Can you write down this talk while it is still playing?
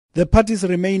The parties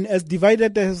remain as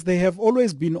divided as they have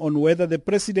always been on whether the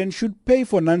president should pay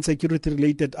for non-security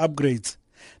related upgrades.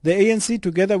 The ANC,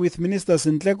 together with Ministers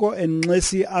Nhleko and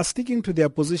Nxesi, are sticking to their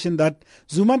position that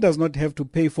Zuma does not have to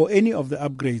pay for any of the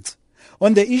upgrades.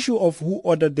 On the issue of who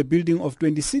ordered the building of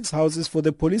 26 houses for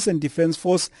the Police and Defence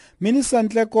Force, Minister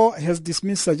Nhleko has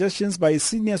dismissed suggestions by a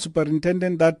senior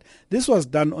superintendent that this was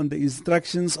done on the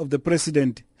instructions of the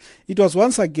president. It was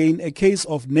once again a case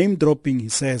of name-dropping, he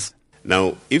says.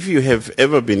 Now, if you have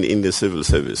ever been in the civil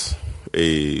service,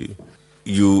 you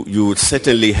would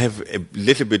certainly have a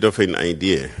little bit of an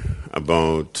idea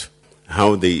about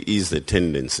how there is a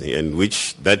tendency, and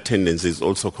which that tendency is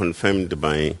also confirmed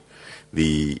by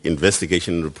the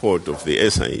investigation report of the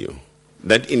SIU,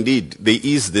 that indeed there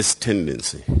is this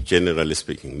tendency, generally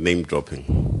speaking, name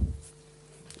dropping.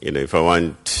 If I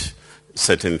want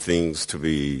certain things to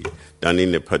be done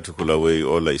in a particular way,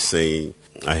 all I say,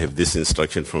 I have this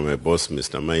instruction from my boss,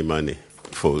 Mr. Maimane,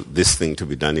 for this thing to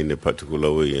be done in a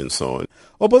particular way, and so on.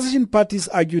 Opposition parties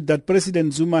argued that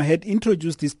President Zuma had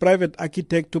introduced his private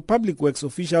architect to public works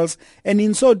officials and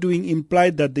in so doing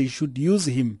implied that they should use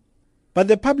him. But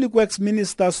the public works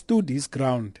minister stood his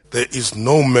ground. There is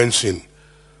no mention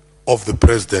of the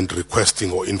president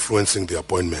requesting or influencing the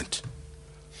appointment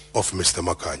of Mr.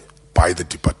 Makhanya by the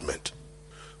department.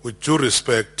 With due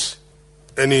respect,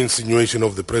 any insinuation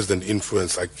of the president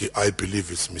influence, I believe,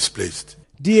 is misplaced.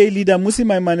 DA leader Mmusi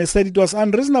Maimane said it was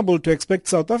unreasonable to expect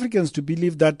South Africans to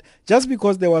believe that just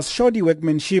because there was shoddy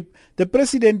workmanship, the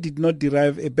president did not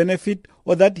derive a benefit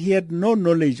or that he had no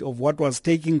knowledge of what was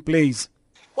taking place.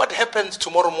 What happens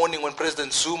tomorrow morning when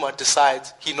President Zuma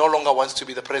decides he no longer wants to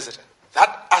be the president?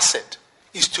 That asset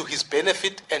is to his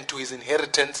benefit and to his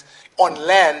inheritance on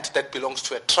land that belongs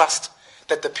to a trust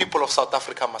that the people of South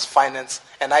Africa must finance.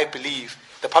 And I believe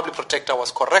the public protector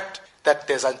was correct that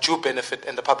there's undue benefit,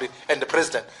 and the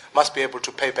president must be able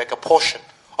to pay back a portion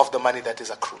of the money that is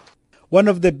accrued. One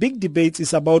of the big debates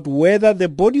is about whether the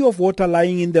body of water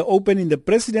lying in the open in the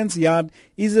president's yard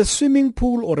is a swimming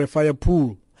pool or a fire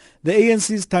pool. The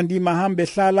ANC's Thandi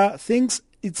Mahambe-Hlala thinks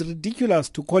it's ridiculous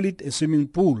to call it a swimming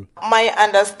pool. My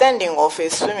understanding of a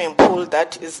swimming pool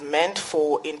that is meant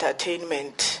for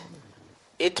entertainment,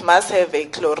 it must have a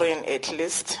chlorine at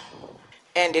least,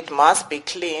 and it must be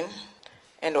clean,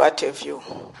 and what have you.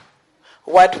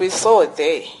 What we saw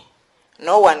there,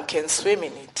 no one can swim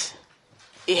in it.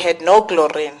 It had no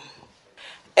chlorine.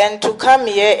 And to come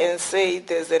here and say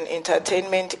there's an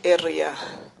entertainment area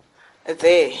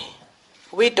there,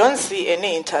 we don't see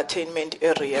any entertainment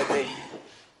area there.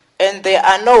 And there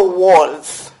are no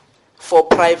walls for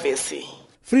privacy.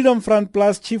 Freedom Front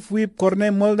Plus Chief Whip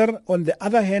Corne Mulder, on the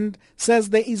other hand, says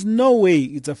there is no way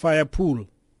it's a fire pool.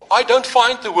 I don't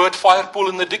find the word fire pool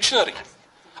in the dictionary.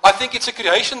 I think it's a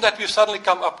creation that we've suddenly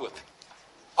come up with.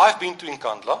 I've been to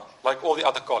Nkandla, like all the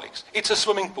other colleagues. It's a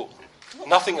swimming pool,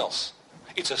 nothing else.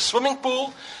 It's a swimming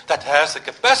pool that has the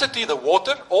capacity,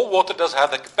 all water does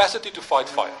have the capacity to fight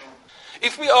fire.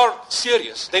 If we are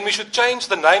serious, then we should change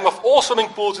the name of all swimming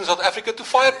pools in South Africa to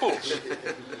fire pools.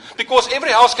 Because every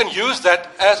house can use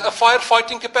that as a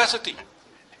firefighting capacity.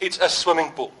 It's a swimming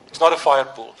pool. It's not a fire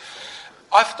pool.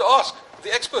 I have to ask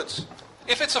the experts,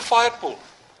 if it's a fire pool,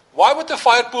 why would the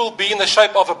fire pool be in the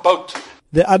shape of a boat?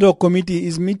 The ad hoc committee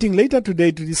is meeting later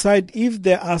today to decide if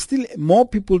there are still more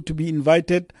people to be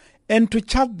invited and to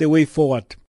chart the way forward.